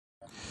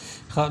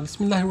ها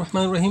بسم الله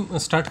الرحمن الرحیم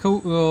سٹارټ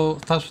کوو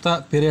تاسو ته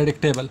پیریاډک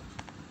ټیبل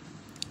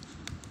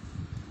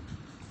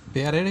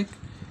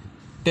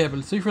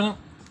صحیح شو نه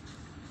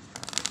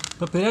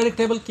په پیریاډک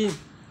ټیبل کې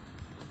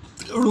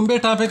لومبه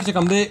ټاپک چې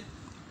کوم دی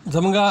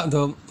زمونږ د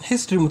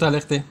هیستوري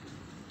متعلق دی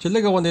چې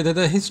لږه غونډې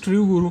د هیستوري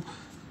وګورو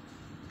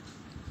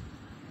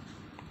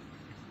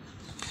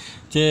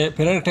چې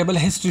پیریاډک ټیبل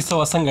هیستوري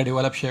سوا څنګه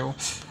ډیولپ شوی و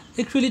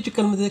اکچولی چې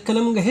کله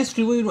موږ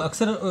هیستوري وایو نو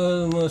اکثر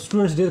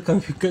سټوډنټس ډېر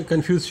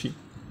کنفیوز شي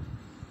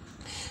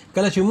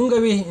کله چې مونږ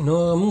وي نو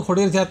مونږ خو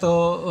ډېر زیات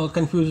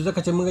کنفیوز ځکه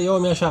چې مونږ یو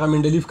میاشت هغه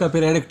منډلیف کا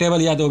پیریاډک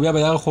ټیبل یادو بیا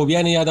به هغه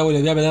خوبیانې یادولې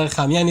بیا به هغه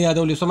خامیانې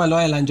یادولې څومره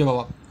لویه لانجه به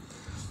وه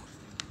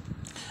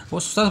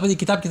اوس استاد په دې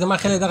کتاب کې زما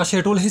خیال دغه شی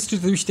ټول هیسټري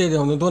ته ویشتی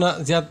دی نو دونه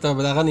زیات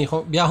دغه نه خو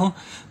بیا هم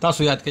تاسو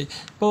یاد کړئ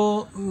په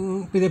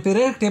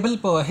پیریاډک ټیبل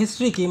په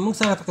هیسټري کې مونږ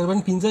سره تقریبا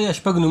 15 یا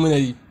 6 نومونه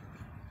دي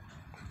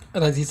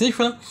راځي صحیح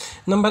شوه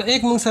نمبر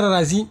 1 مونږ سره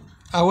راځي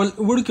اول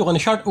وړوکی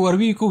غونې شارټ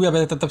اووروي کوو بیا به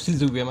درته تفصیل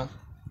زه ووایم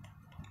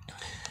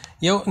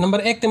یو نمبر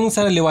 1 ته مونږ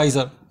سره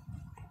لیوایزر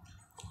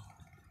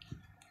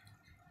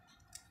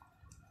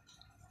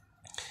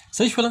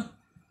صحیح شوله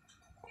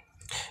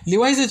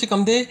لیوایزر چې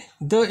کوم دی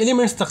د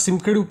الیمنټس تقسیم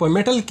کړي په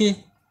میټل کې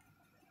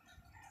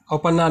او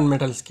په نان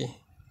میټلز کې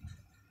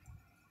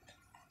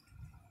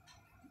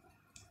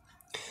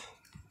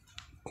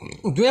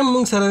دویم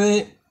مونږ سره دی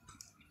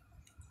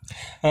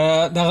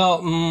دغه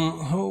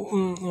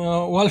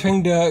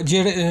والفنګ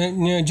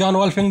جان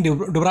والفنګ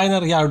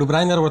ډوبراینر یا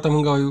ډوبراینر ورته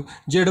مونږ وایو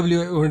جے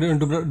ډبلیو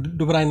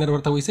ډوبراینر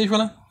ورته وایي صحیح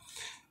شوله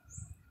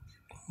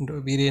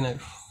ډوبراینر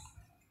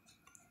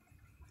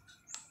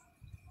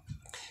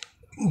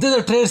د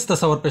ټریډز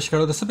تصور پیش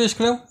کړو د څه پیش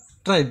کړو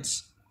ټریډز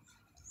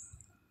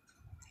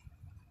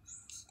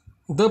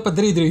د په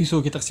درې حصو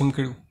کې تقسیم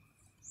کړو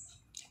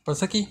په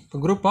څه کې په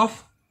ګروپ اف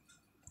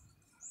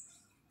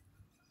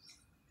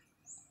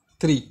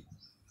 3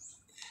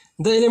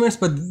 د ایلیمنټس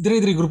په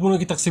درې ګروپونو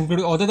کې تقسیم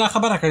کړو او دا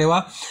خبره کړې وه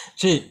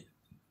چې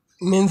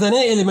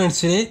منځنی ایلیمنټ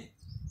چې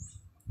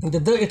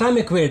د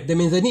اټامیک ویټ د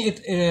منځني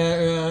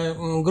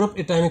ګروپ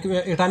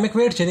اټامیک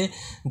ویټ چې دی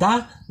دا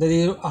د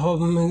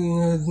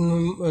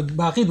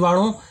باقي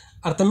دواړو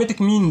ارتمیټک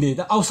مین دی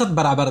د اوسط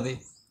برابر دی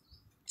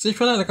صحیح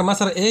شوله لکه ما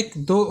سره 1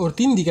 2 او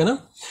 3 دي که نه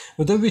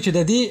نو دا وي چې د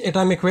دې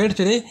اټامیک ویټ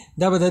چې دی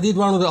دا به د دې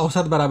دواړو د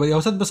اوسط برابر دی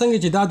اوسط به څنګه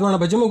چې دا دواړه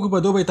به جمع کړو په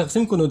 2 به یې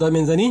تقسیم کړو نو دا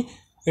منځني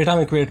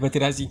اټامیک ویټ به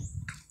ترې راځي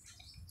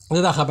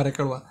دا خبره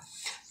کړو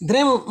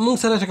دریم مونږ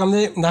سره چې کوم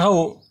دی دغه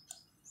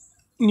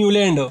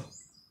نیولینډ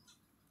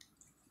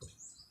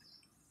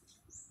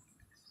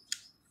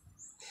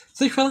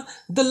صحیح شوله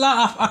د لا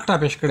آف اکټا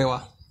پیش کړې وه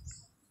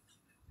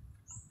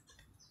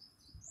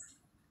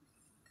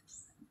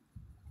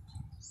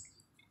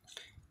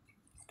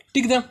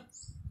ټیک ده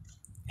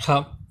ښه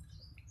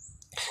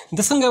د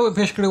څنګه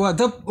پیش کړې وه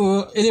د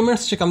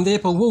ایلیمنټس چې کوم دی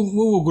په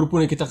اوو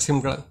ګروپونو کې تقسیم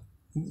کړل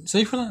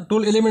صحیح شوله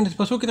ټول ایلیمنټس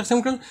په څو کې تقسیم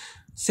کړل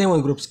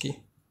 7 ګروپس کې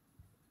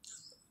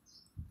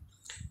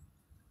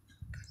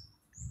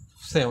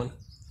 7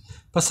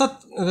 په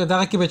 7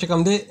 دغه کې به چې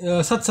کوم دی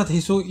 7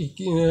 حصو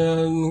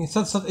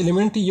 7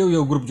 ایلیمنټ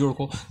یو ګروپ جوړ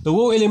کو د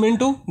وو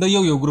ایلیمنټو د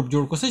یو ګروپ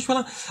جوړ کو صحیح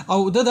شوله او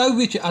دا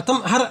وی چې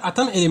هر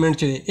اتم ایلیمنټ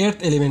چې دی 8th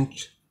ایلیمنټ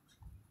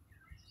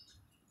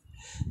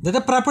د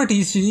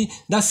پراپرټیز چې دي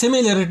دا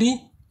سیمیلریټي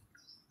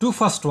ټو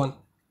فرست ون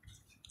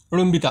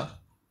لومبي ته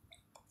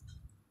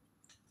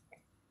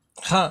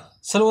ها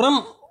څلورم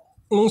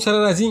مونږ سره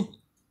راځي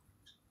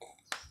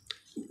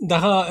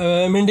دغه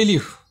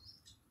منډلیف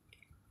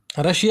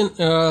رشین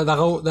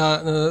دغه د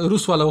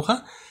روس والا وخه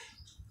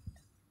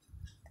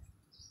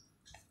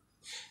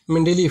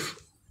منډلیف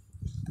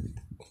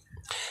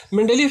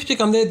چې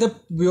کوم دی د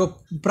یو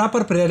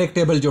پراپر پیریاډک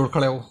ټیبل جوړ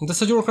کړی و د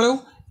څه جوړ کړی و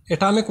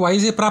اټامیک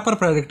وایز یې پراپر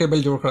پیریاډک ټیبل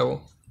جوړ کړی و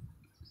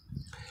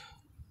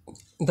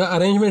د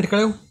ارینجمنټ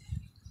کړی و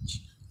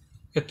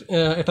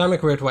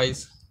اټامیک ویټ وایز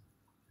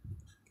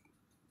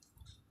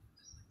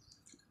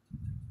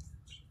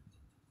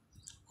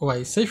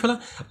صحیح شوله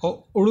او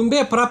وړومبی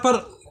پراپر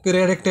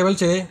پیریاډک ټیبل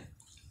چې دی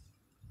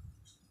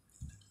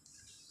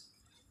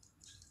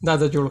دا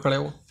جوړ کړی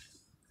و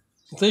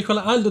صحیح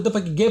شوله د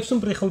پکې ګیپس هم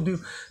پرېښودي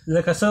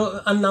لکه څه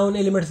ان ناون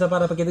ایلیمنټس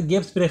لپاره پکې د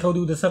ګیپس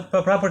پرېښودي د څه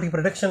پراپرټي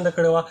پروټیکشن د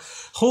کړی وه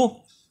خو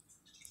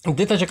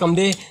دې ته چې کوم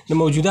دی د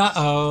موجوده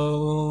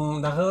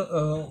دغه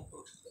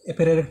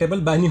پیریاډک ټیبل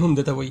بانی هم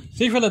دته وایي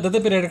صحیح شوله د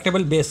پیریاډک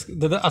ټیبل بیس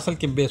د اصل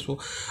کې بیس و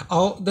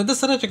او د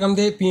سره چې کوم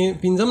دی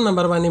 5م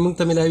نمبر باندې موږ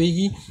ته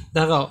میلاویږي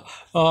دغه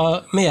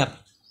میر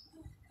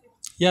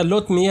یا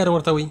لوت میر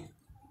ورته وایي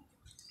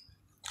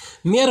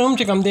میر هم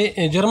چې کوم دی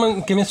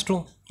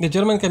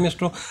جرمن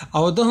کیمسټرو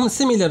او د هم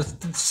سیمیلر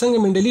څنګه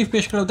منډلیف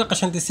پیش کړو د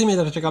قشنتې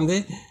سیمیلر چې کوم دی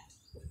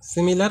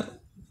سیمیلر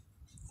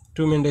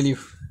ټو منډلیف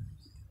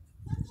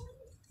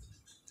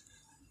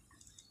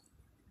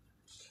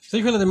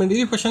صحیح شوله د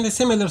منډلیف په شان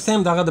سیمیلر سیم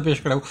دغه د پیش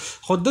کړو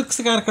خو د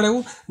څه کار کړی و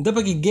د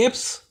پکې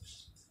ګیپس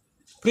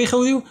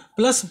پرېښودي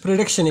پلس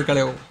پریډکشن یې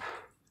کړی و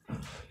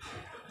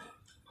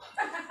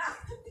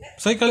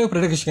صحیح کړو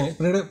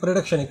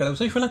پریډکشن کړو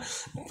صحیح شو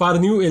فار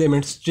نیو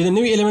ایلیمنټس چې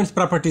نیو ایلیمنټس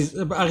پراپرټیز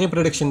هغه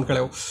پریډکشن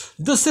کړو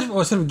د صرف او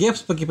صرف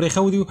گیپس پکې پرې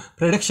خو دی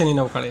پریډکشن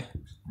نه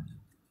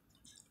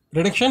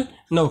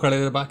وکړي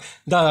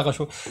دا هغه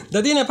شو د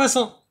دې نه پس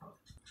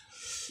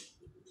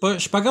په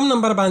شپږم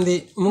نمبر باندې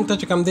مونږ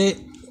ته کوم دی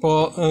په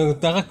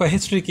دغه په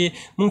هیستوري کې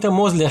مونږ ته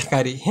موزلی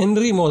ښکاري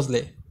هنري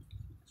موزلی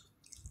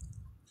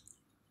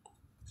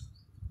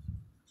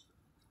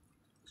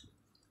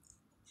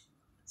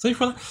صحیح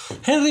شو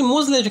هنري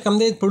موزلی چې کوم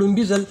دی په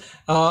لومبي ځل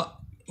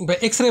په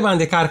ایکس ری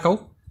باندې کار کو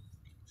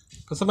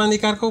په څه باندې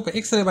کار کو په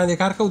ایکس ری باندې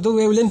کار کو د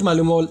ویولنت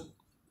معلومول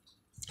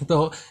په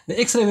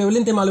د ایکس ری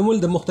ویولنت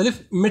معلومول د مختلف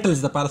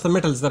میټلز د پاره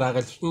میټلز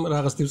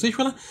راغستي صحیح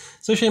شو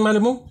څه شی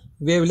معلومو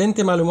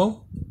ویولنت معلومو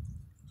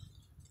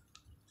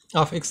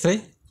of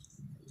X-ray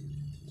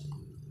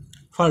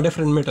for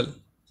different metal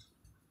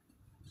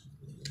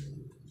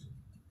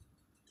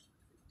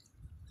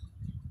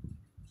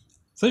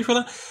صحیح شو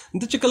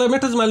د چې کله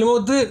میټلز معلومو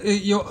د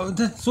یو د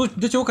سوچ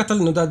د چې وکتل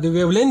نو دا د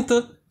ویولنت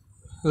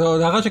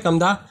دغه چې کوم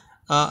دا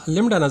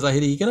لیمډا نه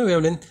ظاهري کنه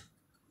ویولنت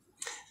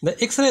د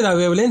ایکس ری دا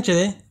ویولنت چې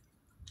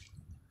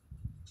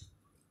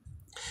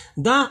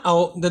دا او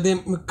د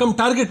کم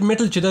ټارګټ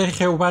میټل چې د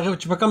خو باغ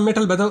چې په کم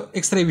میټل به د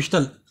ایکس ری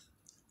وشتل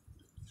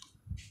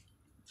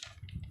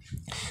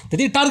د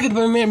دې ټارګټ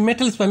په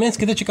میټلز په مینس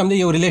کې د چې کوم دی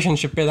یو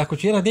ریلیشنشپ پیدا کو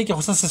چیرې دی کې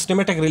خو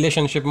سیستمټیک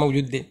ریلیشنشپ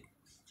موجود دی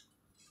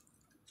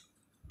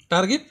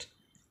ټارګټ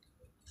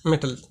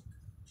میټل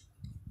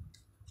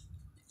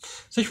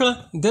څه شو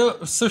د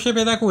څه شی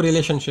پیدا کو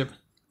ریلیشنشپ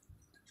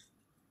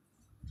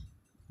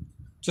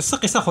چې څه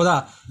قصه خدا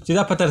چې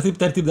دا په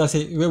ترتیب داسې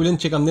ویولنت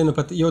چې کوم دی نو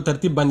په یو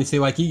ترتیب باندې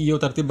سیوا کیږي یو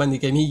ترتیب باندې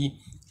کمیږي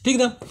ټیک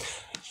ده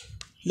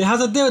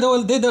لہذا د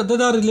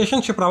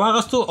ریلیشنشپ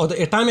راواغستو او د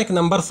اټامیک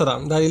نمبر سره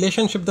دا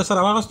ریلیشنشپ د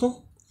سره واغستو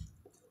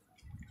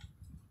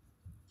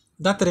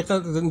دا طریقه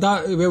دا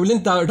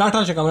ویولنت دا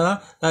ډاټا چې کومه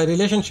دا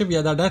ریلیشنشپ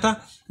یا دا ډاټا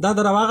دا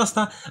د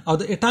راواغسته او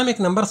د اټامیک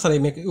نمبر سره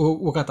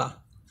وکړه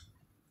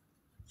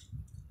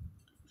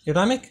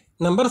اټامیک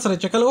نمبر سره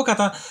چې کله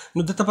وکړه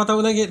نو د ته پته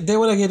ولګي دی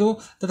ولګېدو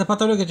ته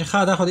پته ولګي چې ښه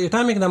دا خو د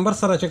اټامیک نمبر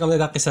سره چې کوم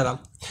دا قصه ده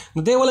نو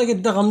دی ولګي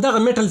دغه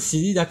میټلز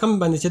دي دا کم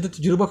باندې چې د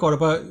تجربه کوله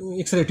په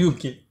ایکس ری ټیوب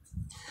کې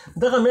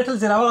دغه میټلز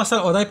راوغسل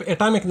او دا په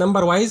اټامیک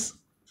نمبر وایز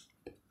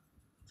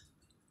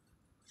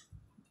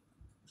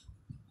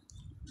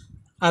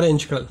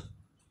ارینج کړل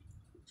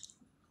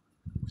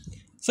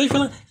صحیح شو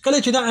کله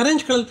چې دا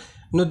ارینج کړل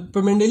نو په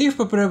منډلیف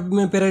په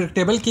پیریډک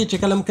ټیبل کې چې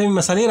کلم کومې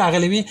مسلې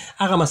راغلي وي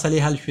هغه مسلې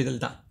حل شوې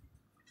دلته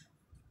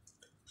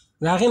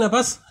د هغې نه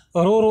پس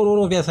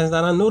ورو بیا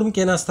ساینسدانان نور هم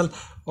کېناستل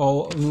او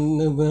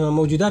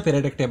موجوده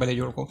پیریډک ټیبل یې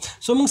جوړ کړو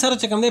سو موږ سره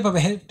چې کوم دی په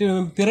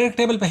پیریډک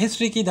ټیبل په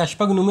هسټري کې دا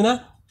شپږ نومونه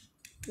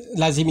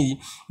لازمي دي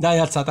دا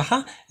یاد ساته ښه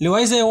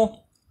لوایزی و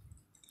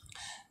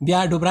بیا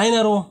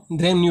ډوبراینر و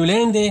دریم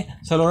نیولینډ دی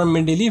څلورم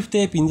منډلیف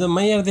دی پنځم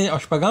مییر دی او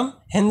شپږم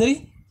هنري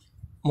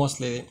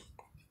موسلی دی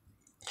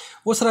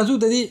اوس راځو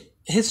د دې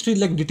هسټري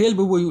لږ ډیټیل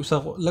به ووایو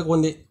لږ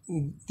غوندې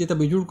دې ته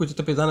به جوړ کړو چې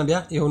ته پرې ځانه بیا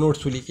یو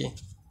نوټس ولیکې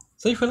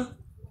صحیح شوله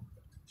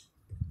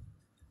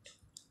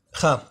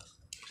ښه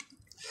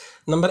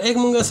نمبر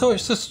 1 مونږ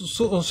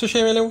څه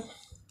شی ویلی وو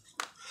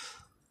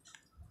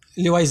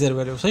لیوایزر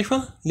ویلی وو صحیح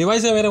شوله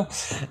لیوایزر ویلی وو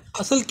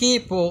اصل کې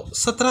په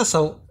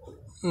 1700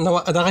 نو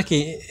دغه کې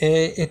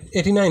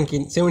 89 کې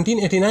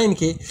 1789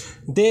 کې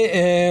د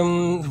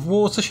وہ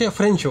څه شی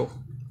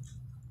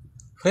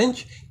فرنچ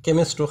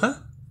کیمسټ ښه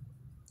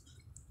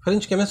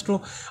فرنچ کیمسټ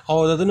او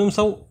د نوم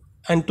سو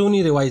انټونی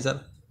لیوایزر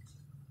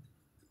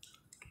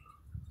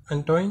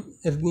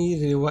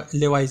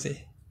لیوایزر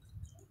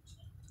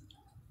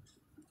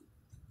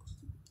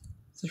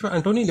شو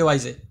انټونی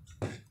لیوایزر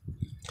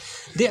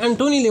د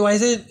انټونی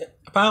لیوایزر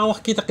په هغه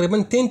وخت کې تقریبا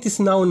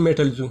 33 ناون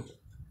میټلز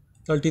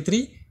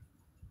 33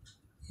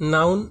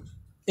 ناون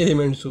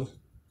ایلیمنټس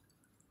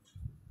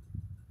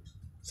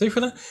صحیح شو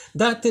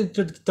دا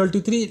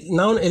 33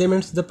 ناون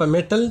ایلیمنټس د په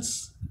میټلز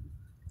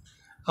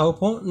او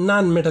په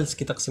نان میټلز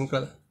کې تقسیم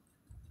کړل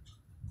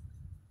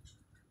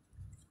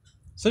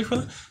صحیح شو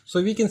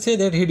so we can say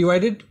that he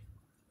divided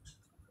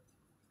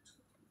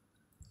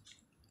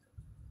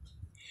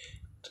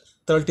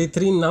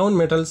 33 noun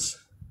metals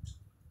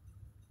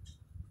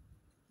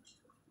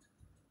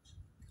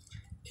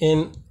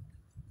in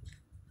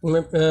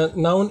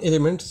noun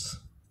elements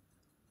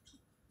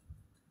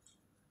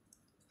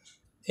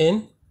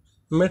in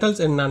metals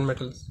and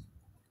non-metals.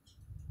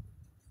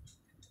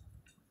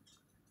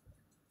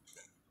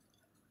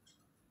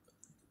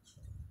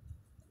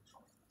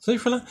 صحیح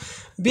شوله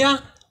بیا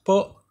په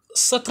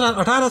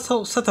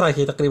 1817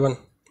 کې تقریبا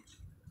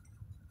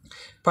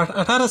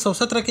په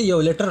 1817 کې یو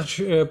لیټر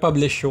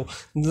پبلش شو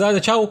دا د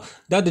چاو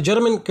دا د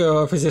جرمن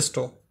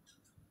فزیسټو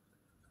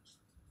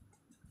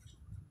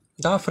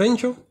دا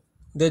فرنچو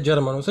د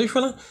جرمنو صحیح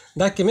شوله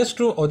دا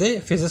کیمسټرو او د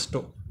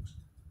فزیسټو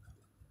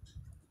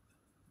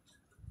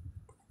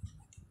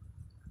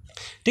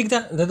ټیک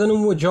ده د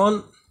نوم جان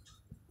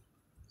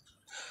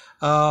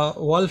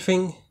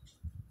والفنګ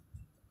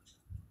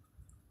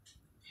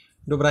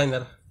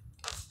ډوبراینر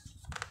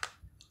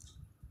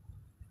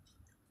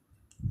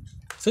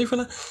صحیح شو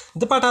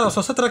د په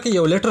 1817 کې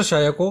یو لیټر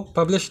شایع کو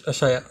پبلش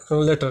شایع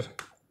لیټر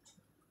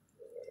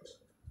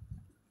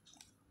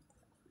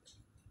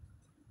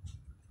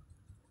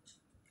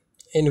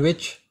in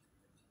which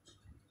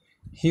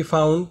he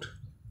found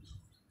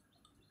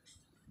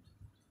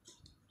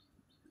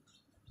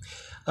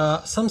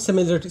some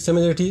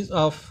similarities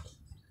of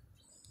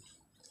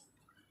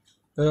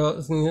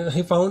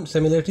he found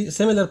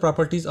similar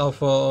properties of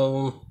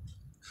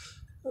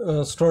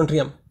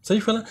strontium.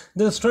 صحیح شو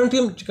د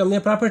strontium چې کوم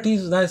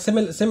properties دا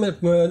similar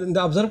د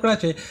observe کړه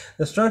چې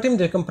د strontium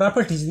د کوم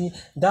properties دي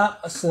دا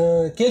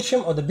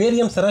calcium او د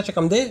barium سره چې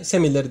کوم دي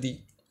similar دي.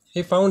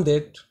 He found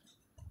that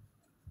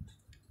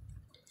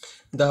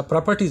the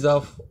properties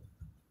of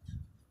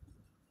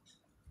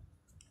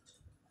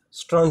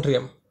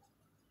strontium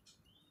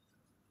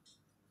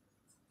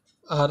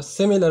are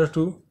similar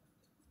to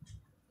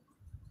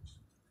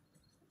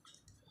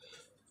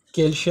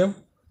calcium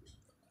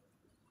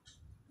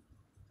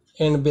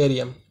and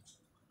barium.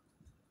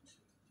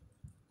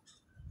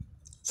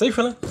 صحیح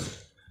شو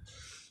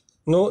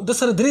نو د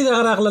سره درې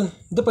دغه راغلل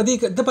د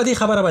پدې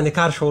خبره باندې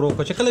کار شروع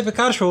کو چې کله په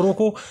کار شروع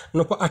کو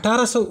نو په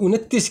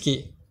 1829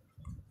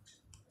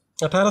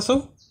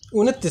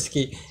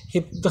 کې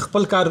د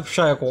خپل کار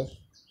شایع کو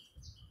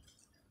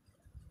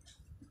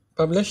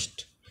published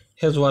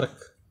his work.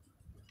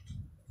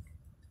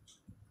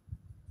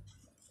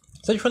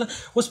 صحیح شو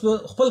اوس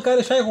خپل کار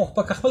شایع کو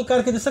په خپل کار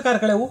کې د څه کار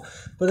کړی وو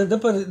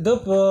د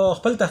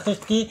خپل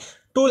تحقیق کې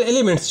ټول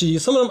ایلیمنټس چې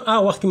څومره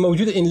هغه وخت کې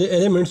موجوده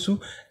ایلیمنټس وو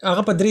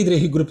هغه په درې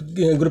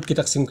ګروپ کې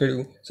تقسیم کړي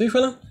وو. صحیح شو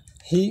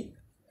he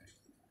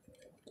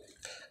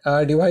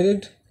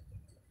divided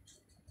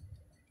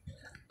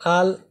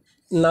all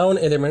known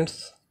elements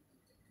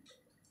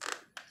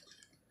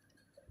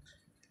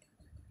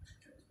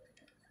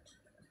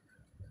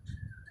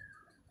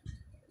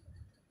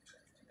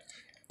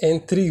in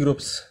three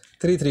groups.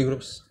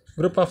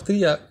 Group of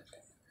three are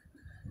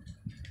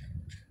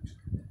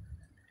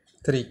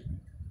three.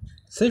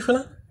 صحیح شو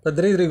په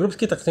درې groups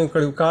کې تقسیم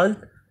کړي called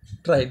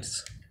triads.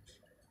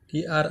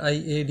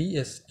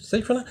 TRIADS.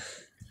 صحیح شو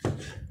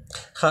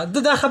ها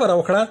دا خبره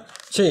وکړه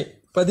چې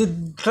په دې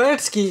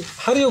triads کې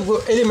هر یو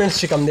element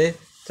چې کوم دی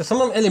ته سم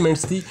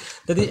elements دي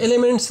د دې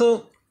elements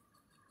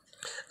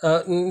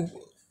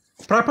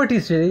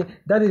properties چې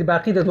دا د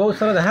باقي د دوه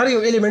سره د هر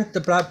یو element د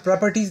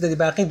properties د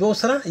باقي دوه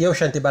سره یو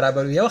شانتي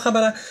برابر وي. یو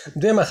خبره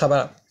دویمه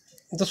خبره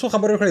د څو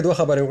خبرو کړي دوه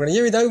خبرې وکړي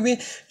یو دا وي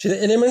چې د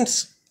elements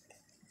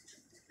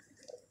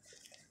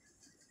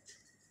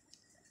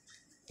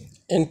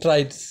in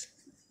triads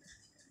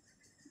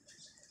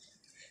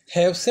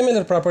have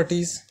similar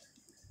properties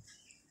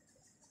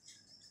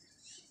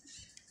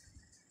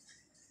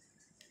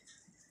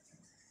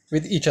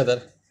with each other.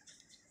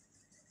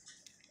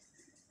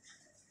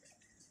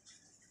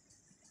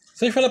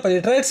 صحیح شو په دې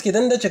ټرایډز کې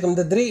دنده چې کوم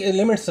د درې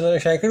ایلیمنټس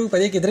شایع کړي په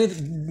دې کې درې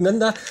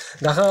دنده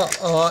دغه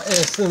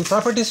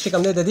پراپرټیز چې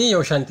کوم دی د دې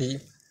یو شانتي.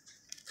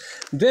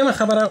 دویمه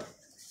خبره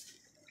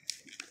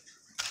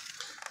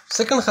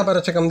سیکنډ خبره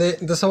چې کوم دی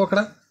د څه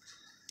وکړه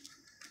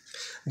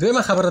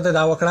دویمه خبره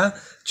دا وکړه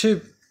چې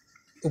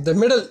د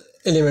میډل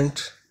ایلیمنټ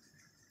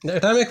د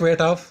اټامیک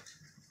ویټ اف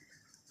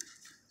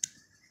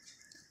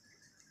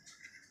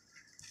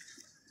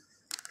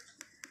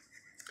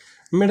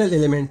middle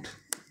element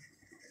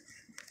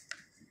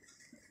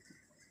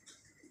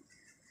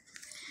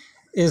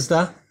is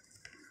the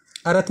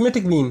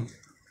arithmetic mean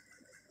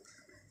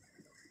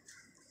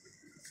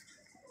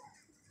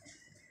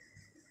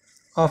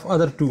of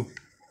other two.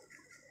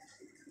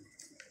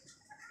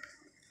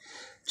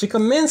 چې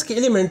کوم مینس کې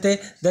الیمنٹ دی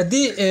د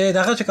دې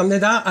دغه چې کوم دی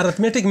دا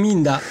arithmetic mean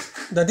ده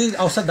د دې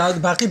اوسط د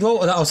باقي دوه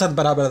اوسط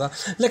برابر ده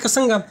لکه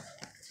څنګه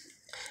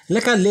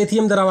لکه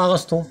لیتیم در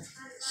واغستو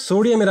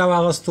سوډیم را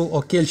واغستو او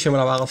کیلشیم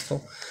را واغستو.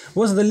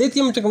 اوس د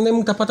لیتیم چې کوم دی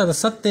موږ ته پته ده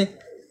 7 دی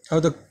او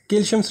د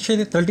کیلشیم څه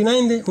دی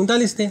 39 دی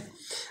 39 دی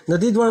د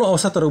دې دوه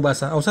اوسط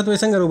روباسه اوسط وې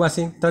څنګه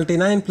روباسي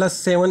 39 +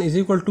 7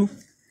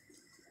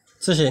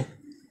 = څه شي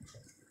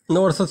نو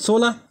ورسره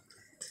 16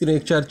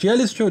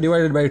 44 شو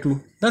ډیوایډډ بای 2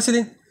 دا څه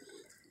دی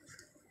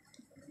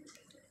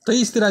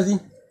 23 راځي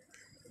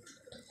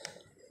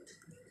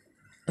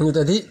نو د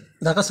دې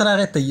دغه سره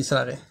راغی 23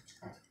 راغی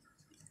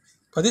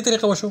په دې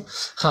طریقه وشو.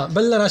 ها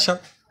بل راشه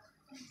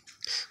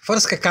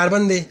فرض کا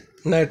کاربن دی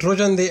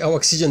نایټروجن دی او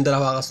اکسیجن در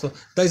واغستو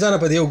دا ځانه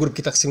په یو ګروپ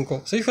کې تقسیم کو.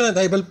 صحیح شو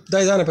دا بل دا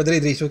ځانه په درې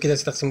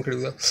کې تقسیم کړو.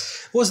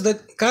 اوس د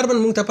کاربن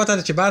موږ ته پته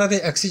ده چې 12 دی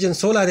اکسیجن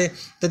 16 دی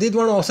د دې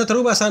دوه اوسط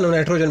روباسه نو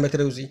نایټروجن به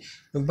تروزی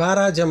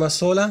 12 +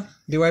 16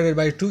 /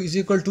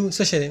 2 =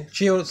 څه شي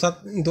 6 और 7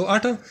 2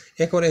 8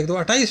 1 और 1 2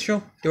 28 شو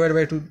 / 2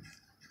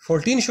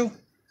 14 شو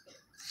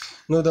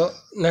نو د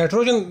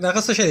نایټروجن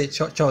دغه څه شي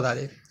 14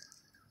 دی.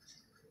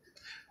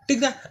 ټیک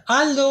ده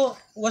آلدو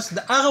وس د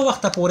هغه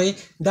وخت پورې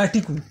دا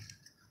ټیکو.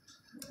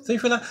 صحیح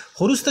شو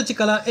خو وروسته چې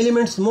کله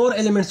ایلیمنټس مور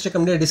ایلیمنټس چې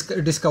کوم دی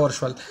ډسکور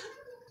شول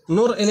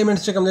نور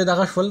ایلیمنټس چې کوم دی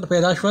دغه شول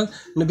پیدا شول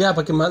نو بیا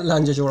پکې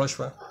لانجه جوړه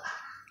شوه.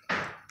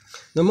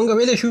 نو موږ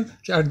ویلی شو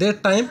چې at that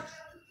time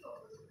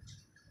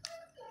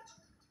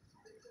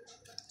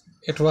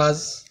it was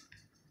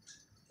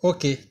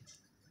okay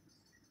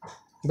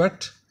but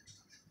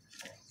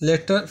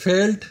later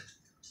failed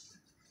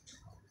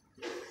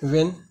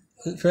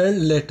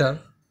later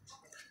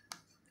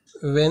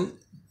when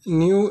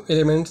new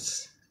elements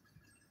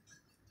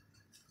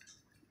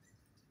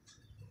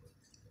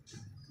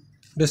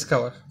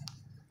discover.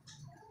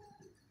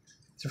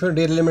 چې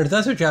ډېر الیمنټ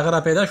داسې چې هغه را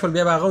پیدا شول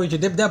بیا به هغه وایي چې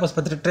دا بس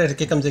په ټریډ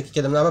کې کوم ځای کې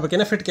کېدل نو هغه پکې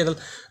نه فټ کېدل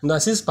نو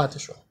اساس پاتې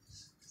شو.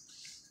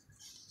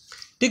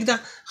 ټیک ده.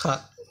 ښه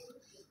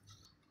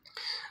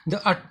د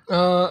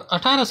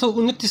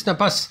 1829 نه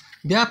پس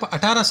بیا په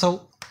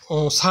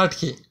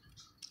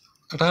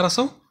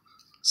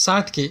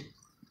 1860 کې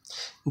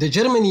د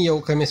جرمني یو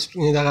کیمسټ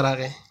دغه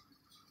راغی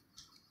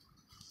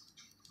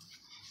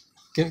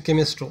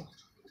کیمسټرو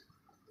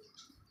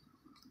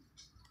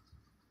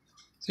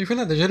صحیح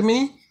شوله د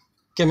جرمني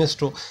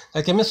کیمسټرو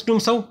کیمسټ نوم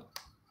څه و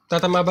تا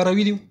ته ما به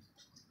راویلي و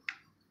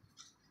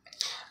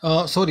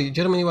سوري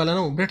جرمني والا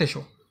نه و برټش و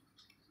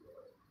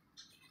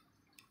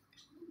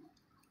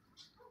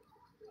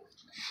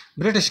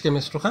برټش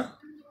کیمسټرو ښه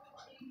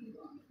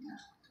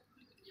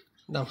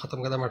دا ختم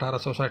کړم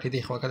 1860 دی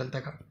خو کدل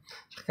تک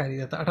ښکاری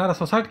ده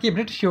 1860 کې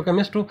برټش یو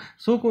کیمسټرو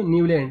څوک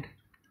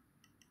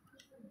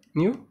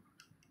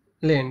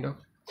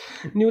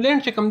نیولینډ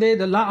چې کوم دی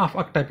د لا اف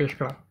اکټا پیش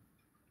کړه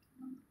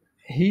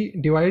he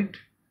divide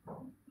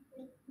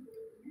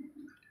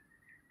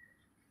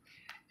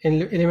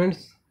elements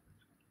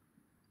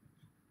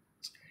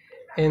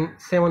in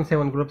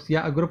 7 groups या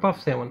a group of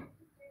 7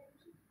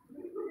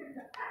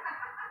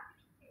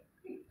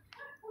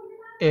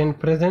 and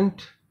present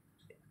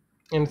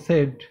and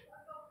said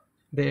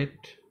that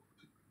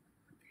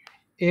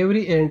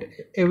every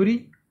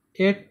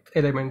eighth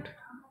element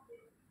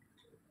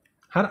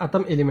her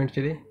atom element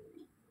चले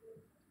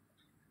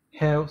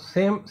have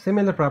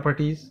similar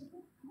properties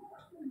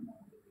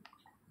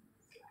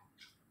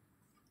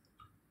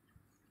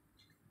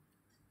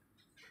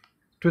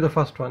to the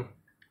first one.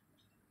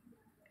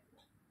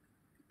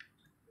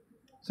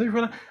 So if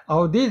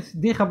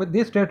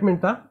this statement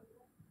था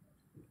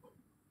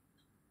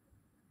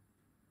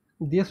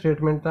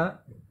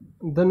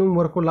the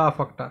number को ला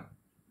फक्टा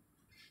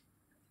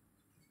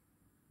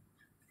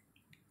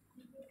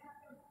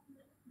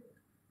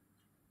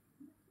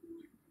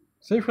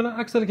صحیح شوله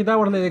اکثر کې دا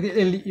ورله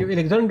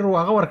الکساندر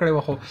هغه ورکړی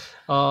و خو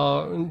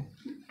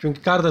چونکې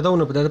کار د ده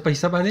ونه په د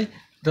پیسه باندې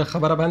د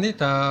خبره باندې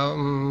ته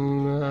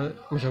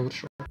مشهور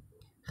شو.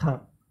 ها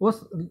اوس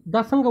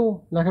دا څنګه و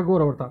لکه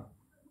ګوره ورته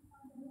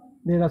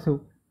دی داسې و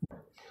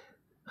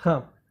ها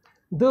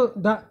د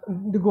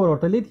ګوره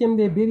ورته لیتیم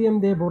دی بیریم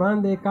دی بوران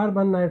دی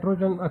کاربن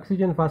نایټروجن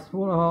اکسیجن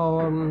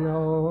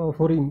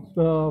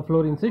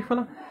فلورین صحیح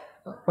شوله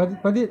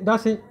په دې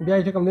داسې بیا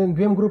چې کوم دی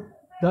دویم ګروپ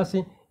داسې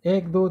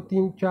 1 2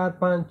 3 4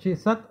 5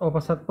 6 7 او په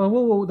 7 په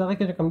وو دغه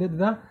کې کوم دی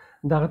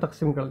دغه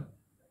تقسیم کړل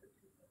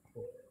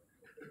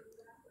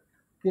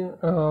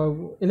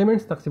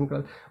elements تقسیم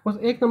کړل. اوس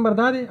 1 نمبر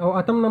دا دی او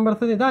اتم نمبر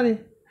څه دی دا دی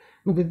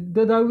نو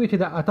دا وی چې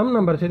د اتم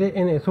نمبر چې دی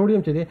ان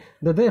سوډیم چې دی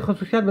د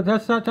خصوصیات به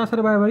چا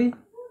سره برابري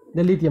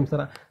د لیتیم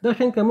سره دا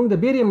شین کوم د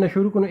بیریم نه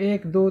شروع کړو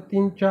 1 2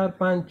 3 4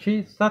 5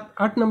 6 7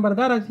 8 نمبر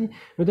دا راځي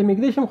نو د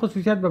میګنیشیم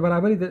خصوصیات به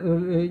برابري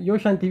یو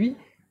شانتي وي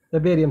د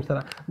بیریم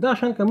سره دا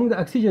شان کوم د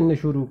اکسیجن نه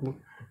شروع کړو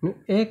نو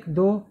 1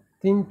 2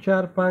 3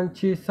 4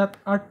 5 6 7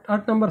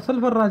 8 نمبر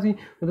سلفر راځي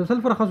نو د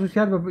سلفر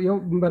خصوصیات به یو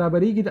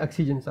برابريږي د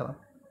اکسیجن سره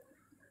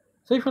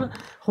صحیح شو.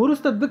 خو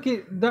وروسته د کې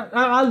دا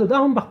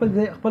هم په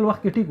خپل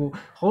وخت کې ټیک و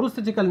خو وروسته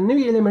چې کله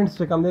نوي ایلیمنټس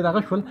چې کوم دی دغه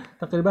شول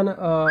تقریبا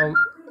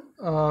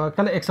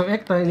کله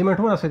 101 ته ایلیمنټ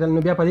ورسېدل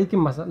نو بیا په دې کې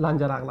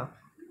لانجه راغله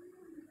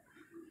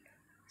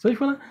صحیح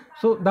شو.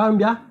 سو دا هم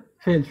بیا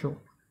فیل شو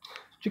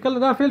چې کله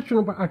دا فیل شو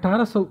نو په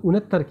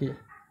 1869 کې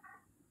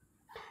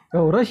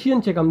یو رشین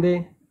چې کوم دی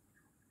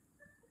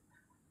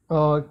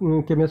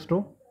کیمسټرو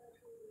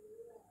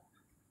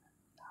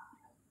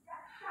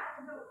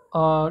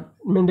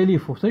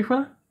منډلیف و صحیح شو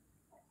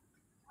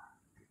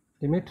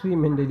Dmitry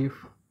Mendeleev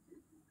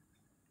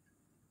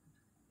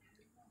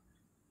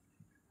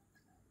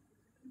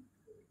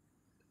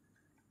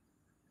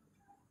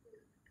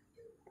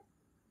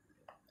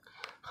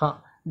ها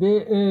د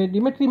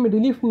ډیمیټری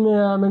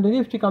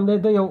منډلیف چې کوم دی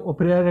د یو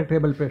پیریاډک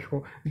ټیبل پیش کړو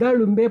دا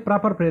لومبه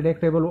پراپر پیریاډک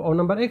ټیبل او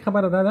نمبر 1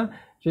 خبره دا ده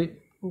چې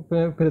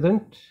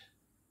پریزنٹ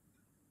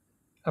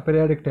ا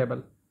پیریاډک ټیبل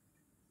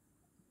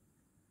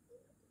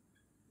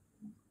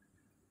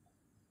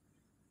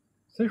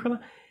صحیح شو.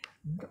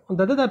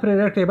 د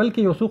پیریاډک ټیبل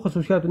کې یو څو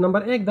خصوصیات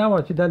نمبر 1 دا و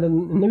چې دا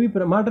نوی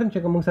ماډرن چې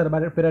موږ سره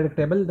پیریاډک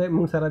ټیبل د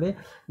موږ سره دی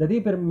د دې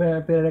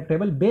پیریاډک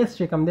ټیبل بیس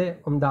چې کوم دی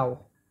همدا و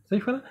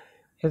صحیح شو.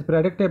 his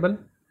periodic table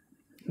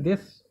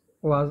this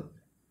was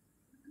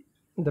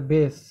the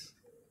base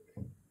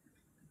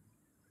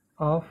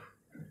of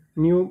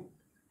new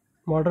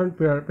modern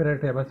periodic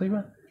table صحیح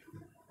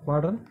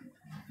modern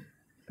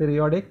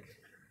periodic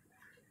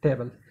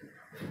table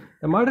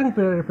د ماډرن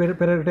پیریاډک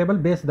ټیبل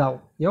بیس داو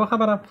یو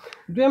خبره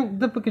دویم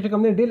د پکې چې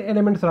کوم دی ډیل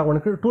ایلیمنټس راغونډ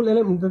کړي ټول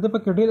د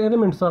پکې ډیل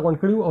ایلیمنټس راغونډ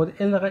کړي او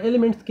هغه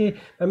ایلیمنټس کې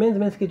په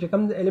منځ کې چې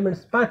کوم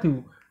ایلیمنټس پاتې وو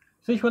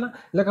صحیح شو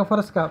لکه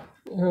فرض کا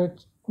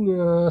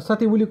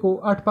سطح ولیکو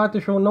 8 پاتې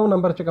شو 9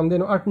 نمبر چې کوم دی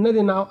نو 8 نه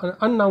دی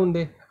ان ناون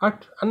دی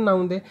 8 ان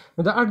ناون دی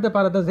نو د 8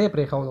 دپاره د ځای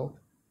پرېښودو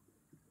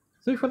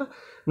صحیح شوله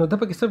نو ده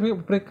پکې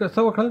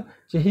څه وکړل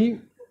چې هی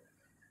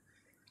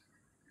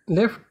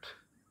left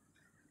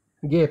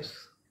gaps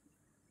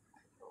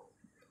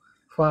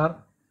for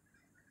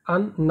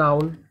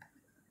unknown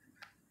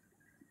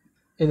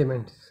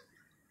elements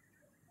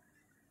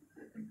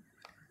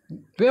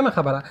دویمه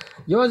خبره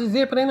یوازې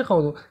ځای پرې نه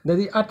ښودو د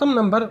دې اتم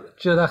نمبر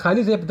چې د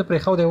خالي ځای د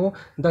پرېښودی و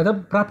د ده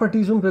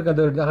پراپرټیز هم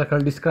دغه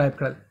کړل ډسکرایب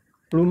کړل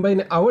لومبۍ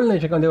نه اول نه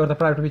چې کوم دی ورته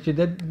پراپرټي چې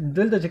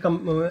دلته چې کوم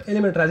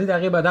الیمنټ راځي د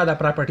هغې به دا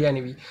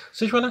پراپرټیانې وي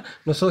څه شوله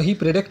نو سو هی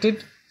پریډکټډ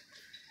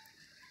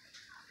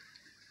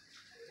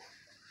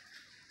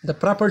the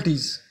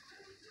properties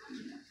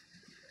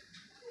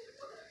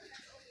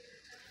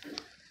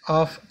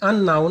of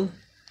unknown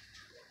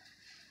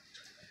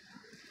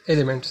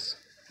elements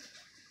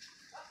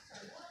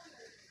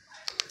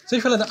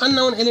صحیح شوله د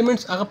unknown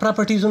elements هغه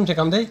properties هم چې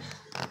کوم دی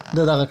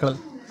دغه کړل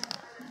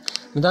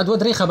نو دا دوه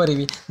درې خبرې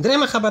وي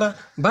درېیمه خبره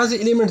بعضې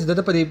elements د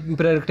ده په دې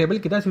پریډکټیبل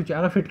کې داسې و چې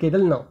هغه فټ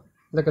کېدل نه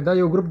لکه دا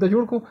یو ګروپ د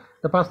جوړ کړو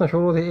د پاس نه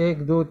شروع دی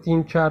 1 2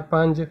 3 4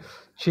 5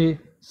 6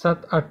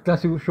 7 8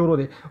 داسې شروع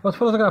دی اوس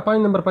فرض کړه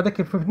 5 نمبر په ده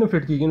کې نه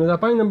فټ کېږي نو دا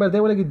 5 نمبر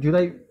دی ولګي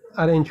جدای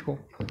ارینج کو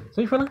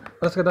صحیح شوله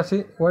فرض کړه داسې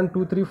 1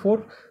 2 3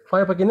 4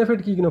 5 پکې نه فټ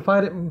کېږي نو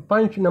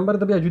 5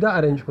 نمبر د بیا جدا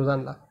ارینج کو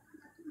ځان لا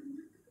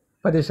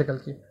په دې شکل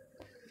کې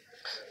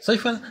صحیح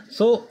شوله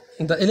سو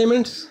the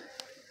elements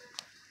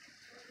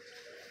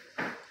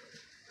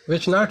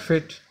which not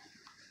fit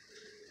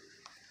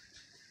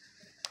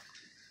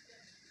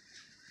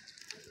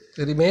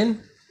remain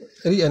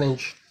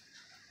rearranged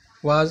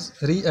was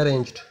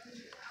rearranged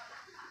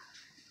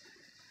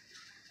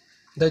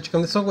دا چې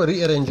کوم څه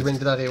ریارینجمنټ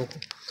دغه یو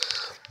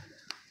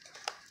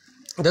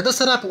د ده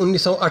سره په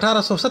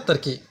 1870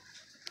 کې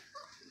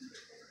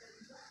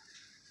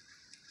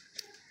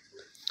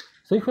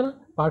صحیح شوله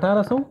په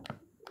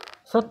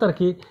 1870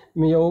 کې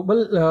یو بل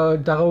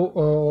دغه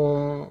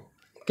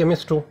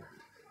کیمسټ و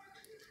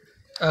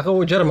هغه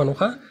و جرمن و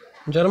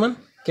جرمن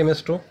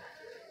کیمسټ و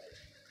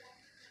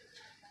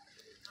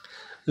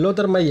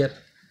لوتر مایر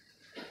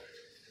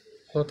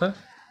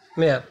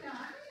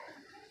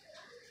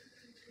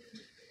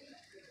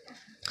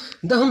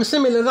ده هم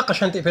similar دغه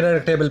شانتې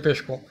periodic table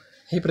پیش کو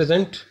he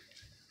present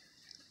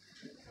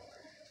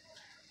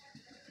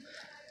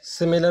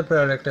similar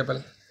periodic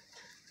table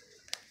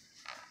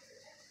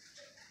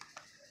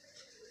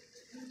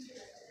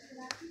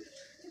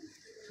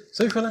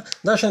صحیح شوله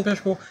دا شان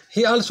پیش کو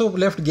he also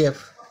left gap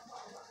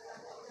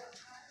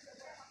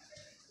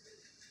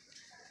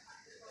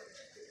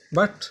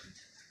but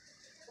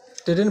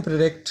didn't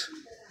predict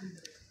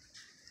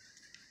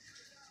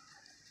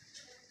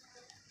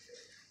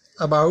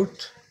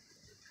about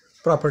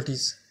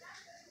properties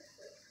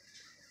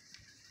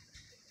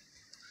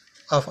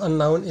of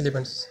unknown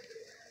elements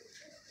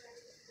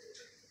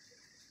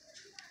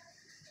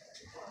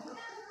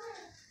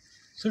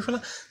صحیح شوله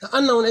د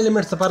unknown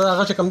elements لپاره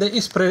هغه چې کوم دی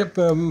is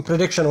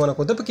prediction ونه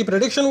کړو د پکې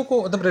prediction وکړو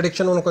د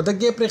prediction ونه کړو د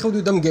ګیپ پرېښودو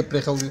دم ګیپ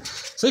پرېښودو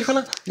صحیح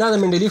شوله دا د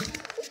منډلیف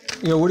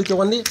یو وړوکې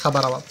غوندې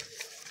خبره وه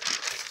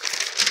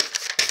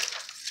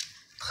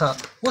ښه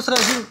اوس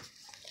راځو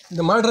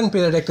د ماډرن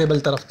پیریډک ټیبل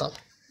طرف ته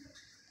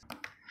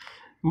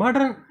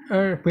ماډرن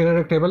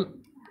پیریډک ټیبل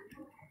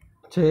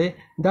چې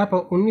دا په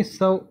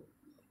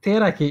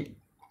 1913 کې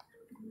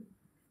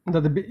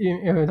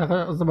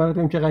دغه زبارت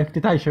چې هغه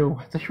افتتاح شوی و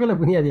څه شوله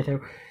بنیاد یې ښیو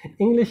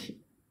انګلیش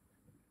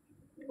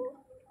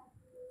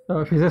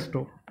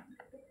فیزیسټو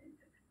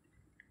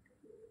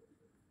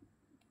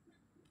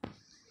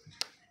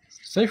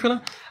صحیح شوله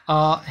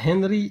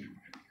هنري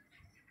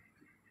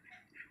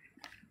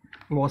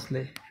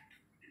موسلی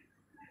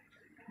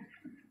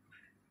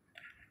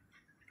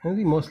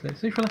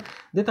صحیح شوله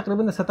دی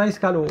تقریبا د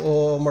 27 کالو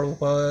مړ و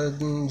په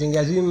جنګ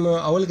عظیم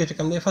اول کې چې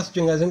کوم دی فرست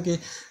جنګ عظیم کې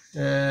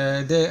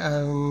د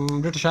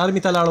برټش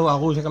آرمي ته لاړو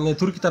هغو چې کوم دی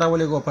ترکي ته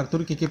راولېږو پر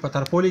ترکي کې په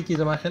ترپولي کې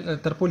زما خیال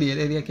ترپولي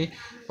ایریا کې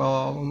په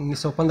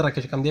 1915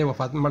 کې چې کوم دی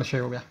وفات مړ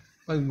شوی بیا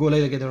ګولۍ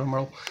لګېدل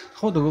مړ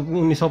خو د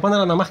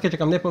 1915 نه مخکې چې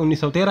کوم دی په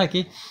 1913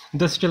 کې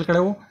داسې چل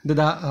کړی و د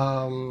دا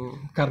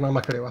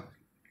کارنامه کړې وه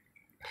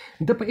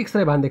ده په ایکس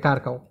رې باندې کار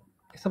کوو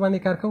څه باندې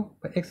کار کوو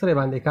په ایکس رې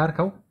باندې کار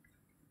کوو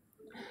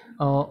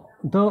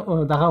د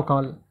دغه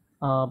کول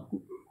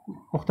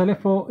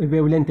مختلفو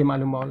ویولنټ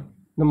معلومول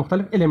د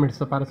مختلف ایلیمنټس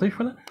لپاره صحیح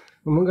شوله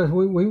موږ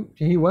وایو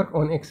چې هی ورک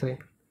آن ایکس رې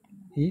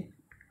هی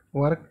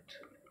ورکډ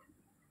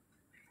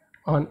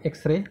آن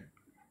ایکس رې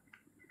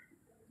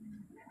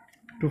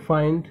to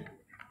find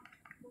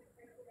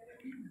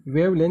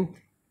wavelength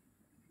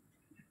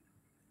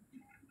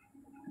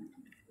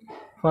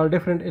for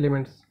different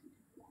elements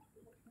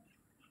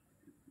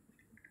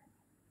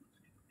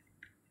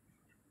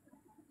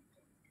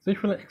صحیح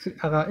شوله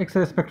هغه ایکس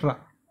رې سپیکټرا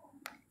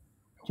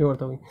چې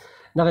ورته وایي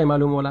دغه یې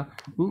معلوموله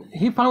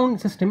he found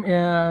system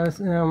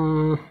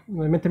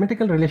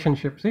mathematical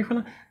relationship صحیح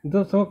شوله ده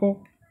څه وکړو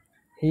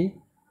he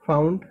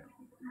found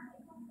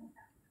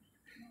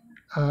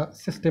a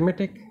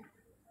systematic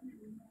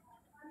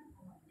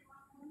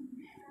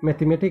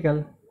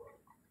mathematical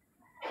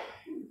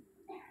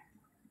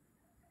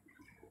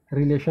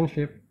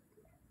relationship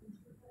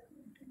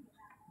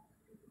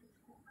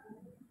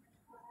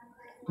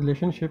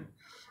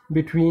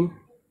between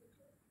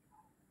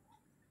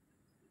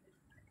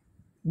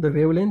the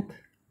wavelength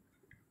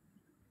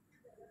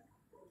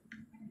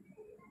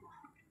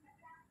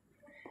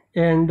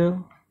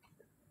and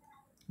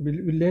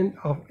wavelength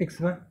of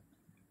X-ray.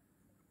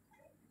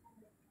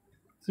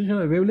 So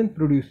wavelength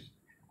produce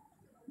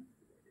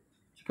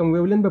کوم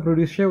wavelength به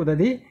produce شوی د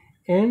دې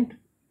and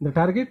the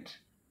target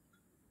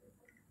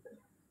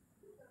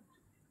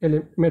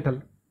metal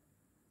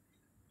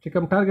چې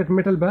کوم target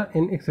metal به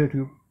in X-ray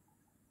tube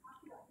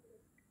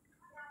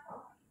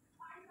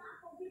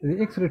د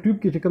X-ray tube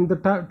کې چې کوم د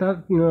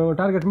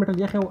target metal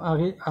یې خو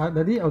هغه د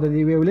دې او د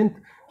دې wavelength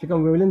چې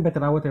کوم wavelength به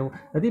تراوته و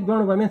د دې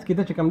دوه باندې کې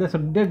چې کوم د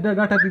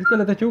ډاټا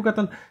لیکل ته چې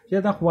وکتل چې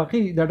دا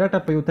واقعي د ډاټا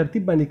په یو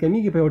ترتیب باندې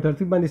کمیږي په یو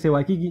ترتیب باندې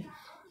سیوا کیږي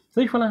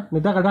صحیح شوله نو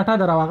دغه ډاټا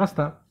در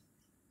واغسته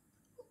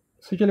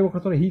څه چې موږ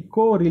کوو هی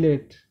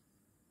کوریلیټ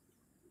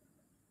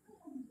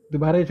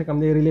دوباره چې کوم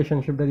دی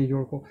ریلیشنشپ د دې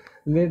جوړ کو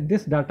let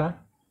this data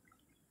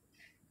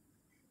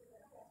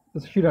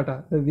this شي ډاټا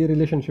د دې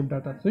ریلیشنشپ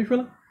ډاټا صحیح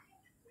شوله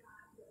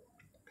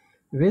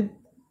with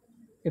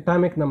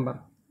atomic number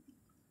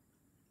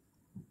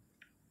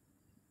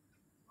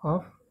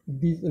of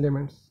these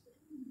elements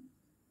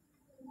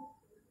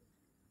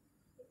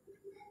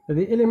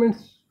the elements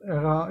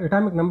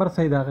atomic number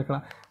صحیح دا کړه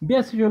بیا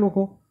څه جوړ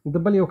کو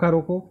د بل یو کار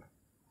وکړو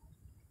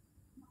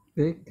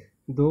 1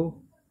 2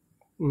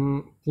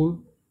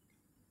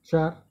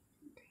 3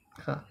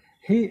 4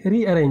 he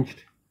rearranged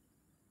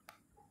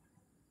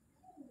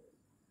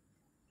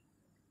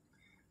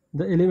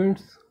the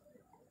elements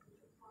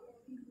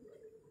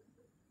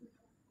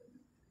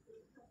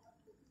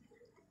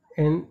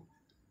in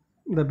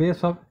the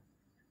base of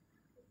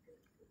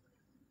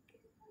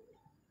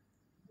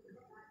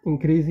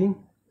increasing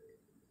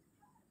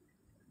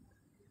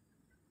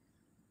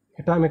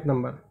atomic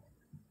number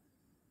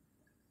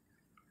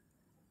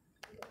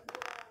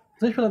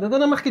صحیح شوله د دې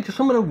نه مخکې چې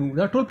څومره وو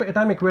دا ټول په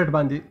اټامیک ویټ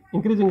باندې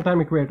انکریزینګ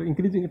اټامیک ویټ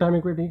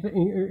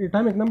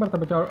اټامیک نمبر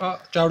ته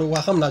چاړو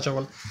واخم نه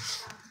چول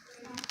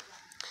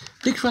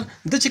ټیک شو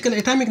د چې کله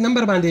اټامیک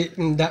نمبر باندې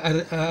د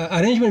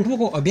ارینجمنت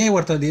وکړو او بیا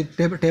ورته د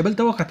ټیبل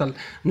ته وکتل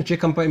نو چې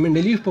کوم په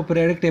منډلیف په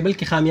پیریډک ټیبل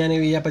کې خامیانه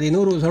وي یا په دې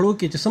نورو زړو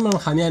کې چې څومره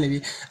خامیانه وي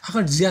هغه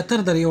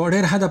زیاتره در یو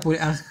ډېر حده پورې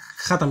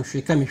ختم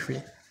شوي کمې شوي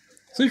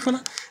صحیح شوله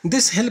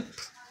this help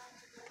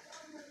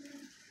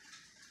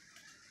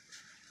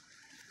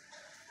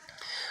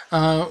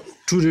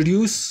to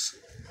reduce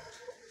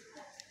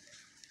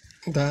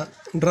the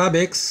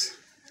drawbacks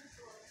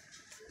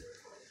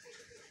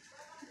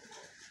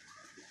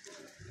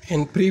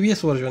in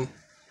previous version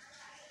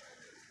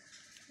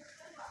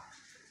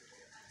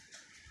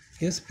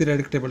yes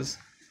periodic tables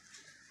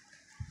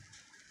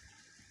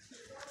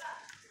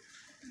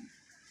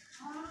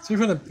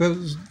صرف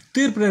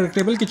تیر periodic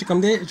table کې چې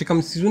کوم دی چې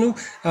کوم سيزونو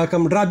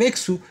کوم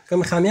ډرابیکس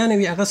کوم خامیانه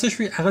وي هغه څه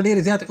شوي هغه ډېر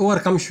زیات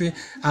اور کم شوي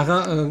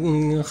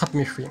هغه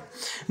ختم شوي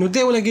نو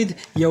دی ولګید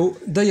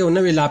یو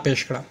نوې لا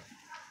پیش کړه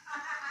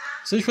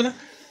صحیح شوله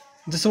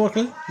د څه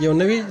وکړل یو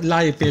نوې لا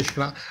یې پیش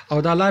کړه او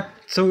دا لا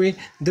څه وي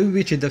د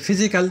وی چې د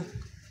فزیکل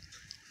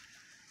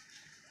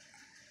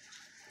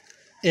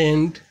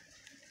and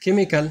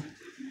chemical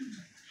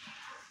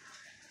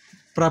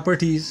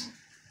properties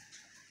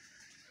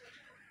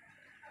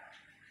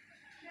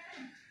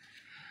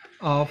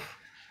of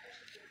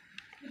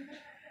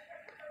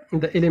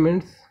the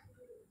elements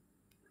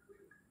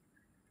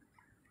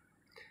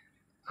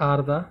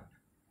are the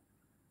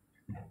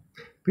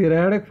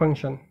periodic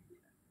function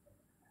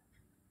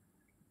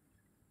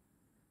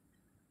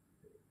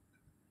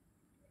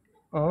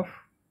of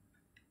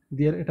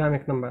their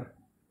atomic number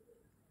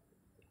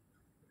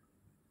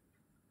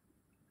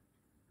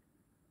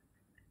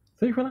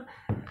صحیح شوله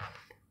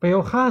په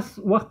یو خاص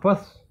وخت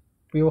پس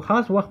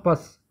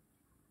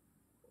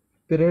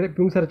پیریډ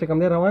په موږ سره چې کوم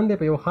دی روان دی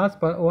په یو خاص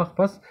وخت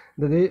پس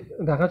د دې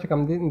دغه چې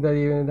کوم دی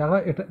دغه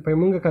په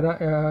موږ کدا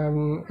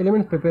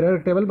ایلیمنټس په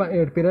پیریډک ټیبل باندې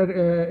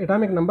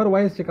اټامیک نمبر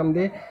وایز چې کوم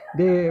دی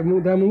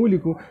د موږ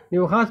لیکو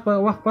یو خاص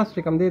وخت پس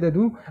چې کوم دی د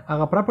دو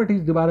هغه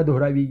پراپرټیز دوباره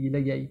دوهراویږي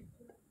لګیایي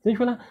صحیح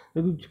شوله د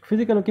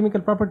فزیکل او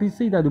کیمیکل پراپرټیز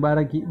صحیح دا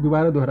دوباره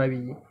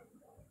دوهراویږي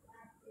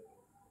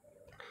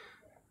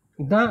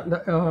دا د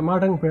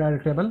ماډرن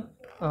پیریډک ټیبل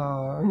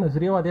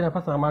نظریه و دې نه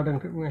پس ماډرن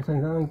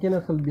ساينسدانان کې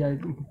نسل بیا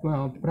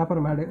پراپر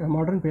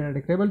ماډرن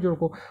پیریډک ټیبل جوړ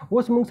کو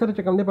اوس موږ سره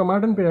چې کوم دی په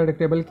ماډرن پیریډک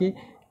ټیبل کې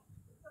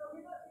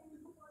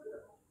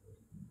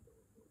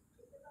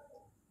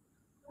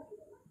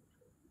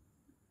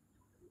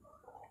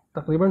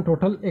تقریبا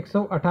ټوټل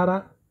 118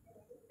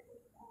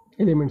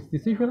 ایلیمنټس دي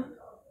صحیح شوله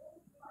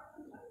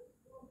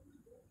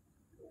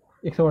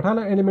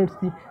 118 ایلیمنټس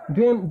دي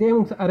دویم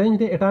موږ ارینج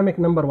دی اټامیک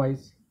نمبر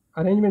وایز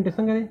ارینجمنٹ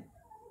څنګه دی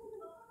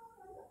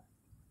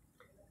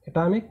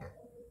اټامیک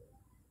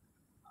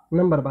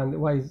نمبر باندې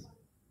وایز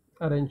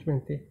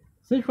ارینجمنٹ دی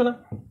صحیح شوله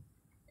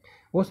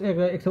اوس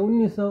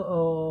 119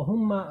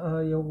 هم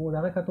یو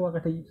دغه کتو هغه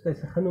ته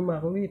څه ښه نوم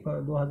هغه وي په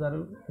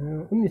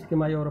 2019 کې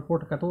ما یو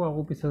رپورټ کتو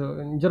هغه په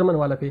جرمن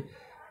والا پې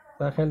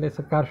خیال دی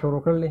څه کار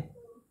شروع کړلی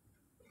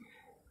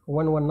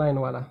 119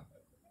 والا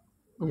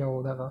یو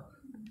دغه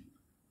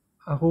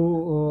هغه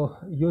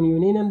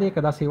یونین هم دی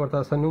که داسې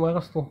ورته څه نوم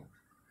اخیستو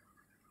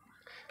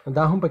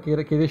دا هم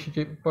پکې کېدای شي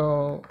چې په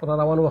را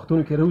روانو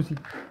وختونو کې راوځي.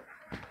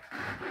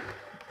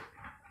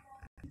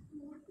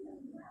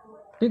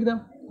 ټیک ده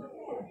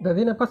د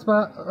دې نه پس به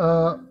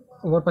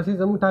ورپسې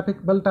زموږ ټاپک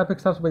بل ټاپک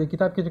ستاسو په دې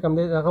کتاب کې چې کوم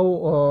دی هغه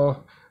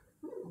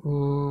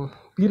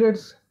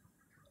پیریډز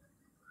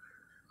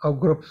او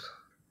ګروپس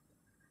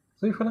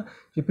صحیح شوله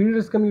چې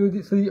پیریډز کوم یو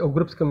دي او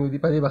ګروپس کوم یو دي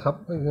په دې به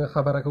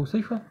خبره کوو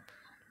صحیح شوه.